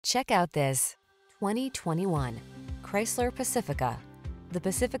Check out this 2021 Chrysler Pacifica. The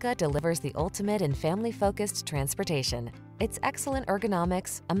Pacifica delivers the ultimate in family-focused transportation. Its excellent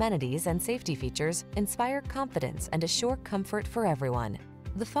ergonomics, amenities, and safety features inspire confidence and assure comfort for everyone.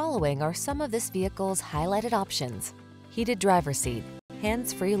 The following are some of this vehicle's highlighted options: heated driver's seat,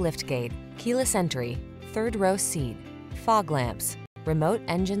 hands-free liftgate, keyless entry, third row seat, fog lamps, remote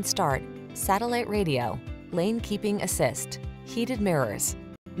engine start, satellite radio, lane keeping assist, heated mirrors,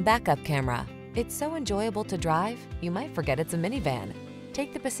 backup camera. It's so enjoyable to drive, you might forget it's a minivan.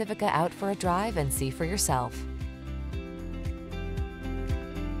 Take the Pacifica out for a drive and see for yourself.